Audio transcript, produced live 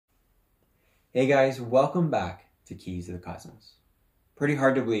Hey guys, welcome back to Keys to the Cosmos. Pretty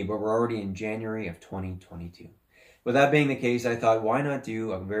hard to believe, but we're already in January of 2022. With that being the case, I thought why not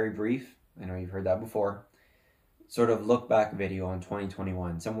do a very brief, I know you've heard that before, sort of look back video on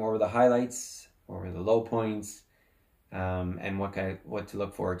 2021. Some were the highlights, what were the low points, and what to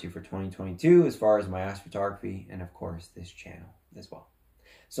look forward to for 2022 as far as my astrophotography and of course this channel as well.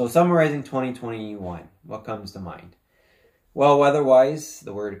 So summarizing 2021, what comes to mind? Well, weather-wise,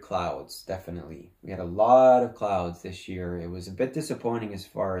 the word clouds, definitely. We had a lot of clouds this year. It was a bit disappointing as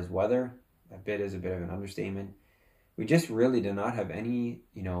far as weather. A bit is a bit of an understatement. We just really did not have any,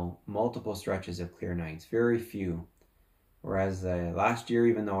 multiple stretches of clear nights. Very few. Whereas last year,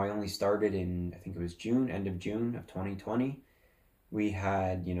 even though I only started in, I think it was end of June of 2020, we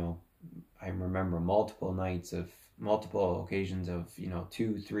had, I remember multiple occasions of,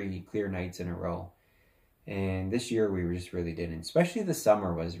 2, 3 clear nights in a row. And this year we just really didn't. Especially the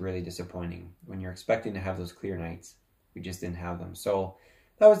summer was really disappointing. When you're expecting to have those clear nights, we just didn't have them. So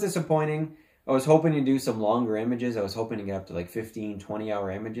that was disappointing. I was hoping to do some longer images. I was hoping to get up to like 15,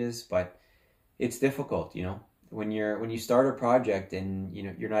 20-hour images, but it's difficult, When you start a project and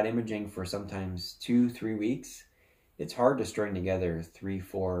you're not imaging for sometimes 2, 3 weeks, it's hard to string together 3,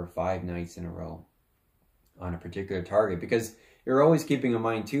 4, 5 nights in a row on a particular target, because you're always keeping in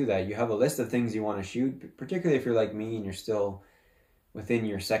mind too that you have a list of things you want to shoot, particularly if you're like me and you're still within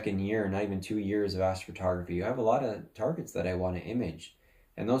your second year, not even 2 years of astrophotography. You have a lot of targets that I want to image,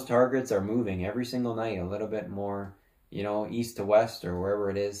 and those targets are moving every single night a little bit more, east to west or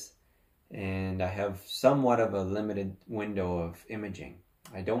wherever it is, and I have somewhat of a limited window of imaging.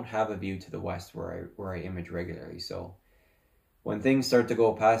 I don't have a view to the west where I image regularly, so when things start to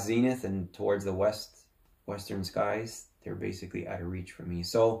go past zenith and towards the western skies, they're basically out of reach for me.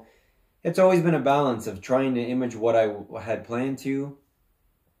 So it's always been a balance of trying to image what I had planned to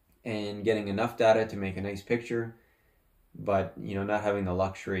and getting enough data to make a nice picture, but not having the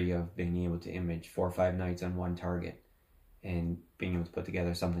luxury of being able to image 4 or 5 nights on one target and being able to put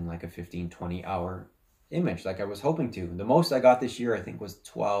together something like a 15, 20 hour image like I was hoping to. The most I got this year, I think, was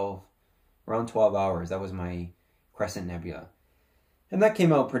around 12 hours. That was my Crescent Nebula. And that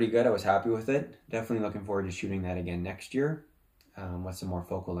came out pretty good. I was happy with it. Definitely looking forward to shooting that again next year with some more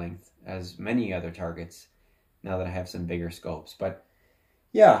focal length, as many other targets, now that I have some bigger scopes. But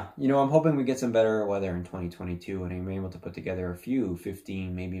yeah, I'm hoping we get some better weather in 2022 and I'm able to put together a few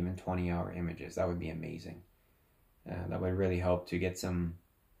 15, maybe even 20-hour images. That would be amazing. That would really help to get some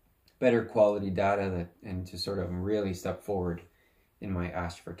better quality data and to sort of really step forward in my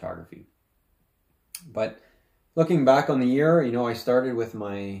astrophotography. But looking back on the year, I started with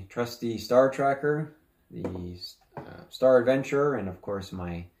my trusty star tracker, the Star Adventure, and of course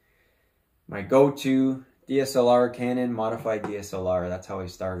my go-to DSLR, Canon modified DSLR. That's how I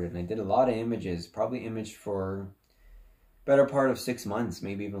started, and I did a lot of images, probably imaged for better part of 6 months,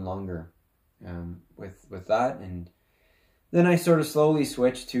 maybe even longer with that. And then I sort of slowly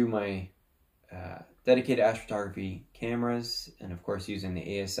switched to my dedicated astrophotography cameras, and of course using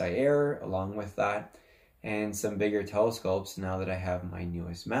the ASI Air along with that, and some bigger telescopes now that I have my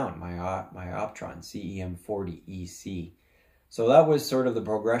newest mount, my Optron CEM40EC. So that was sort of the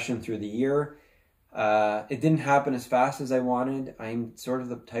progression through the year. It didn't happen as fast as I wanted. I'm sort of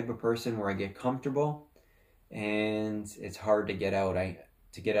the type of person where I get comfortable and it's hard to get out.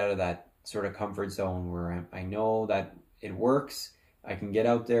 To get out of that sort of comfort zone where I know that it works. I can get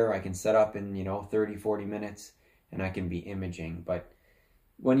out there, I can set up in 30, 40 minutes and I can be imaging. But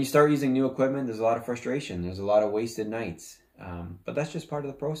when you start using new equipment, there's a lot of frustration. There's a lot of wasted nights. But that's just part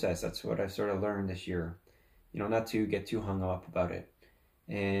of the process. That's what I've sort of learned this year. Not to get too hung up about it.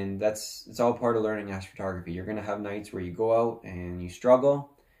 And it's all part of learning astrophotography. You're going to have nights where you go out and you struggle,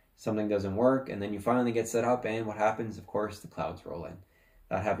 something doesn't work, and then you finally get set up, and what happens? Of course, the clouds roll in.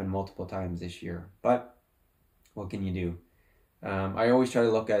 That happened multiple times this year. But what can you do? I always try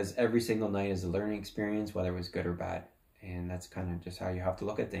to look at every single night as a learning experience, whether it was good or bad. And that's kind of just how you have to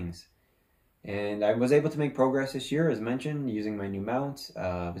look at things. And I was able to make progress this year, as mentioned, using my new mount.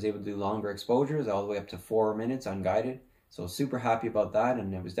 I was able to do longer exposures, all the way up to 4 minutes unguided. So super happy about that,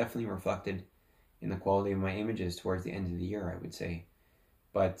 and it was definitely reflected in the quality of my images towards the end of the year, I would say.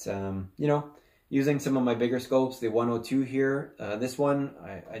 But, using some of my bigger scopes, the 102 here, this one,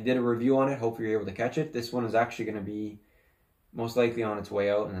 I did a review on it. Hopefully you're able to catch it. This one is actually going to be most likely on its way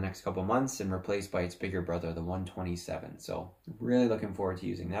out in the next couple months and replaced by its bigger brother, the 127. So really looking forward to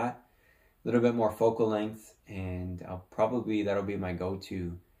using that. A little bit more focal length, and that'll be my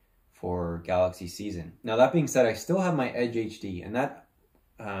go-to for galaxy season. Now that being said, I still have my Edge HD, and that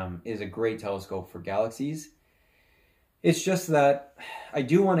is a great telescope for galaxies. It's just that I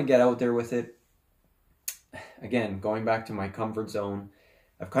do want to get out there with it again, going back to my comfort zone,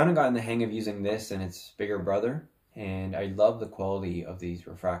 I've kind of gotten the hang of using this and its bigger brother, and I love the quality of these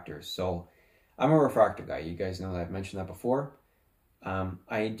refractors. So I'm a refractor guy. You guys know that I've mentioned that before.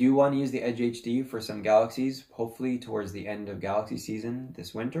 I do want to use the Edge HD for some galaxies, hopefully towards the end of galaxy season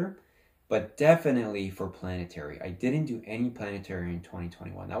this winter, but definitely for planetary. I didn't do any planetary in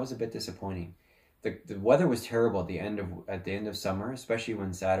 2021. That was a bit disappointing. The weather was terrible at the end of summer, especially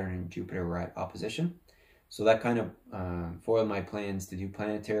when Saturn and Jupiter were at opposition. So that kind of foiled my plans to do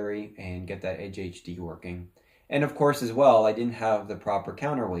planetary and get that Edge HD working. And of course, as well, I didn't have the proper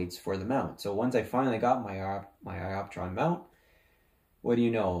counterweights for the mount. So once I finally got my Ioptron mount, what do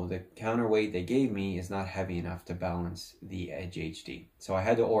you know? The counterweight they gave me is not heavy enough to balance the Edge HD. So I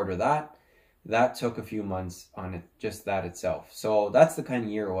had to order that. That took a few months on it, just that itself. So that's the kind of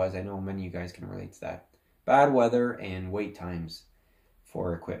year it was. I know many of you guys can relate to that. Bad weather and wait times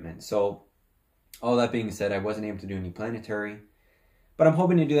for equipment. So all that being said, I wasn't able to do any planetary, but I'm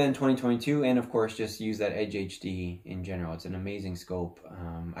hoping to do that in 2022, and of course just use that Edge HD in general. It's an amazing scope.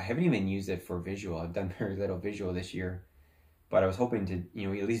 I haven't even used it for visual. I've done very little visual this year, but I was hoping to, you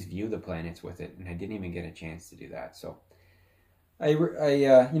know, at least view the planets with it, and I didn't even get a chance to do that. So you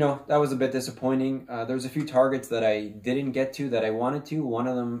know, that was a bit disappointing. There was a few targets that I didn't get to that I wanted to. One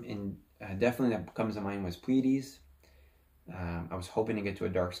of them definitely that comes to mind was Pleiades. I was hoping to get to a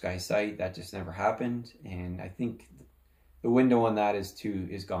dark sky site. That just never happened, and I think the window on that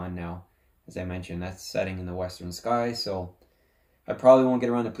is gone now. As I mentioned, that's setting in the western sky, so I probably won't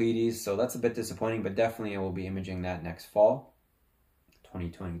get around to Pleiades, so that's a bit disappointing, but definitely I will be imaging that next fall,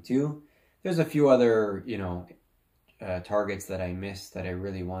 2022. There's a few other, you know, targets that I missed that I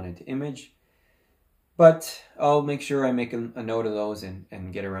really wanted to image, but I'll make sure I make a note of those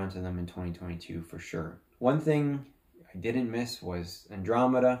and get around to them in 2022 for sure. One thing I didn't miss was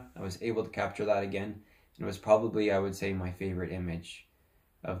Andromeda. I was able to capture that again. It was probably, I would say, my favorite image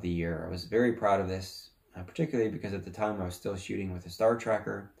of the year. I was very proud of this, particularly because at the time I was still shooting with a star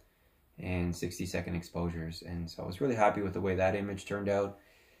tracker and 60-second exposures, and so I was really happy with the way that image turned out.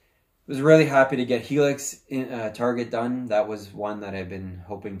 I was really happy to get Helix target done. That was one that I've been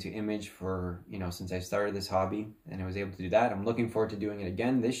hoping to image for, you know, since I started this hobby, and I was able to do that. I'm looking forward to doing it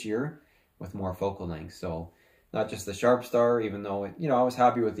again this year with more focal length. So not just the Sharp Star, even though, you know, I was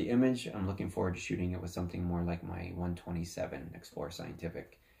happy with the image. I'm looking forward to shooting it with something more like my 127 Explore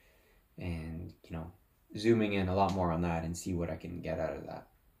Scientific, and, you know, zooming in a lot more on that and see what I can get out of that.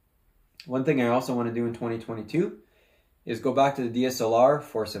 One thing I also want to do in 2022 is go back to the DSLR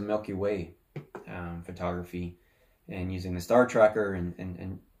for some Milky Way photography and using the star tracker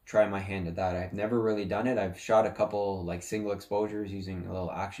and try my hand at that. I've never really done it. I've shot a couple like single exposures using a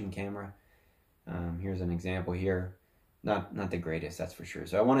little action camera. Here's an example here. Not the greatest, that's for sure.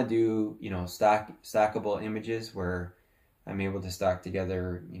 So I want to do, you know, stackable images where I'm able to stack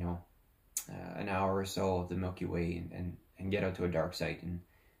together, you know, an hour or so of the Milky Way and get out to a dark site and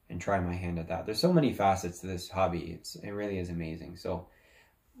try my hand at that. There's so many facets to this hobby. It really is amazing. So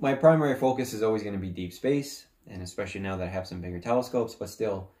my primary focus is always going to be deep space, and especially now that I have some bigger telescopes, but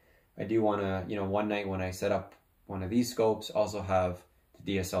still I do want to, you know, one night when I set up one of these scopes, also have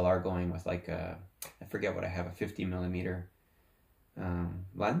the DSLR going with like a, I forget what I have, a 50mm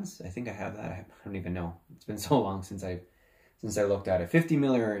lens. I think I have that. I don't even know. It's been so long since I looked at it.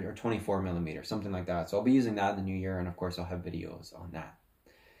 50mm or 24mm, something like that. So I'll be using that in the new year, and of course I'll have videos on that.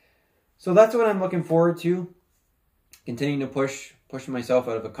 So that's what I'm looking forward to. Continuing to push myself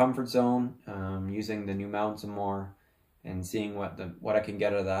out of a comfort zone, using the new mount some more, and seeing what I can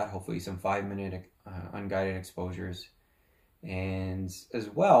get out of that. Hopefully some 5-minute unguided exposures. And as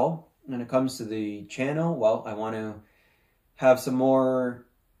well, when it comes to the channel, well, I want to have some more,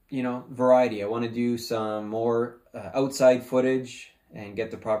 you know, variety. I want to do some more outside footage and get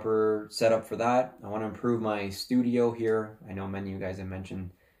the proper setup for that. I want to improve my studio here. I know many of you guys have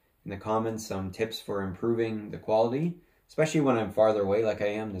mentioned in the comments some tips for improving the quality, especially when I'm farther away like I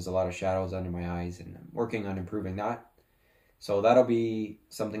am. There's a lot of shadows under my eyes, and I'm working on improving that. So that'll be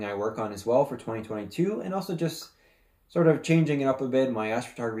something I work on as well for 2022, and also just sort of changing it up a bit, my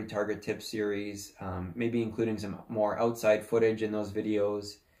astrophotography target tip series, maybe including some more outside footage in those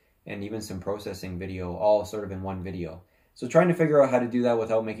videos, and even some processing video, all sort of in one video. So trying to figure out how to do that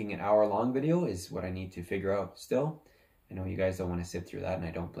without making an hour-long video is what I need to figure out still. I know you guys don't want to sit through that, and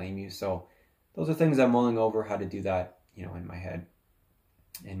I don't blame you. So those are things I'm mulling over, how to do that, you know, in my head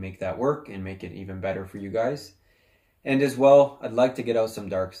and make that work and make it even better for you guys. And as well, I'd like to get out some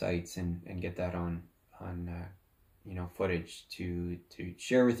dark sites and get that on you know, footage to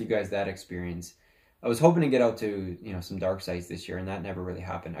share with you guys that experience. I was hoping to get out to, you know, some dark sites this year, and that never really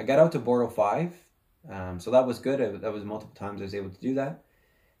happened. I got out to Bortle 5 So that was good. That was multiple times I was able to do that.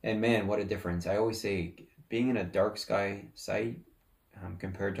 And man, what a difference. I always say being in a dark sky site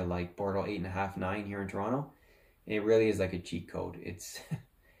compared to like Bortle 8.5, 9 here in Toronto, it really is like a cheat code. It's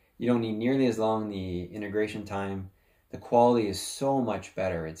you don't need nearly as long the integration time. The quality is so much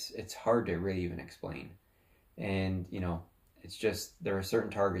better. It's hard to really even explain. And you know, it's just there are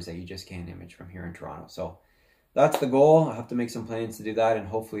certain targets that you just can't image from here in Toronto. So that's the goal. I have to make some plans to do that, and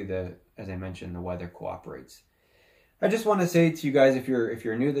hopefully as I mentioned, the weather cooperates. I just want to say to you guys, if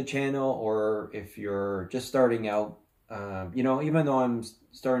you're new to the channel or if you're just starting out, you know, even though I'm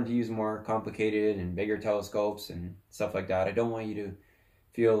starting to use more complicated and bigger telescopes and stuff like that, I don't want you to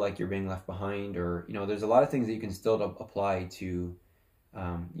feel like you're being left behind, or you know, there's a lot of things that you can still apply to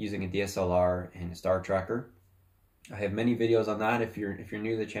using a DSLR and a star tracker. I have many videos on that. If you're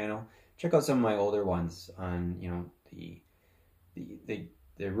new to the channel, check out some of my older ones on, you know,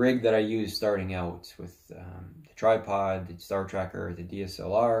 the rig that I use starting out with the tripod, the star tracker, the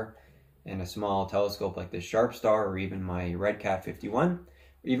DSLR, and a small telescope like this Sharp Star, or even my Red Cat 51, or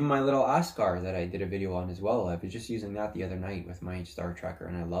even my little Ascar that I did a video on as well. I was just using that the other night with my star tracker,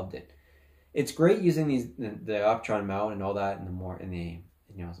 and I loved it. It's great using the Optron mount and all that, and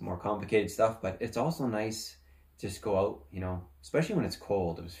you know, more complicated stuff, but it's also nice just go out, you know, especially when it's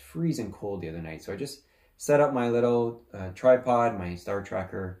cold. It was freezing cold the other night, so I just set up my little tripod, my star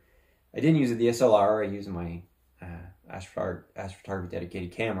tracker. I didn't use a DSLR. I used my Astrophotography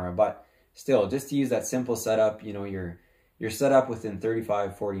dedicated camera, but still, just to use that simple setup, you know, you're set up within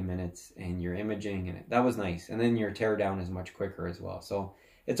 35-40 minutes, and you're imaging, and that was nice. And then your tear down is much quicker as well. So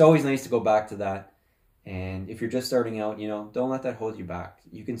it's always nice to go back to that. And if you're just starting out, you know, don't let that hold you back.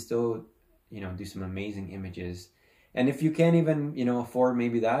 You can still, you know, do some amazing images. And if you can't even, you know, afford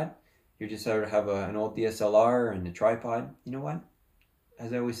maybe that, you just sort of have an old DSLR and a tripod, you know what?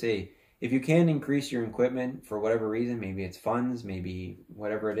 As I always say, if you can increase your equipment for whatever reason, maybe it's funds, maybe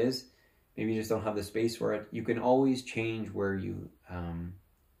whatever it is, maybe you just don't have the space for it, you can always change where you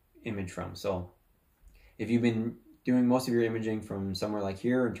image from. So if you've been doing most of your imaging from somewhere like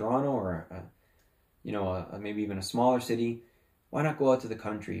here in Toronto, or you know, maybe even a smaller city, why not go out to the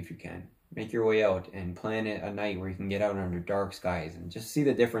country if you can? Make your way out and plan it a night where you can get out under dark skies and just see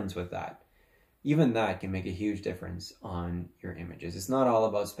the difference with that. Even that can make a huge difference on your images. It's not all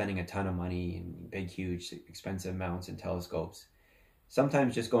about spending a ton of money and big, huge, expensive mounts and telescopes.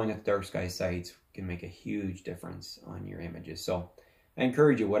 Sometimes just going at dark sky sites can make a huge difference on your images. So I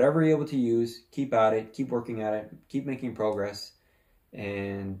encourage you, whatever you're able to use, keep at it, keep working at it, keep making progress.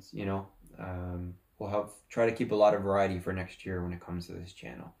 And, you know, we'll try to keep a lot of variety for next year when it comes to this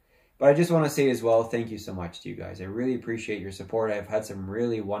channel. But I just want to say as well, thank you so much to you guys. I really appreciate your support. I've had some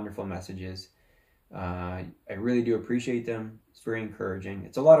really wonderful messages. I really do appreciate them. It's very encouraging.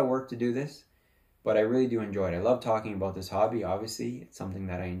 It's a lot of work to do this, but I really do enjoy it. I love talking about this hobby, obviously. It's something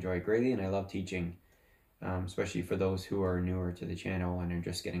that I enjoy greatly, and I love teaching, especially for those who are newer to the channel and are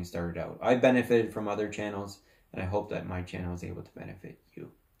just getting started out. I've benefited from other channels, and I hope that my channel is able to benefit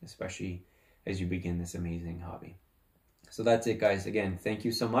you, especially as you begin this amazing hobby. So that's it, guys. Again, thank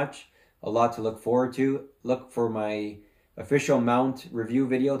you so much. A lot to look forward to. Look for my official mount review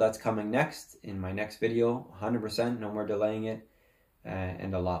video. That's coming next in my next video. 100%, no more delaying it,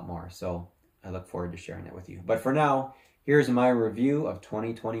 and a lot more. So I look forward to sharing that with you. But for now, here's my review of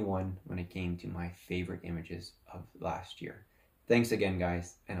 2021 when it came to my favorite images of last year. Thanks again,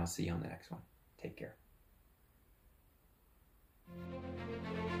 guys, and I'll see you on the next one. Take care.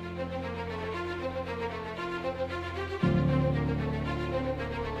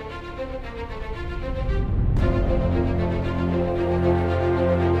 Thank you.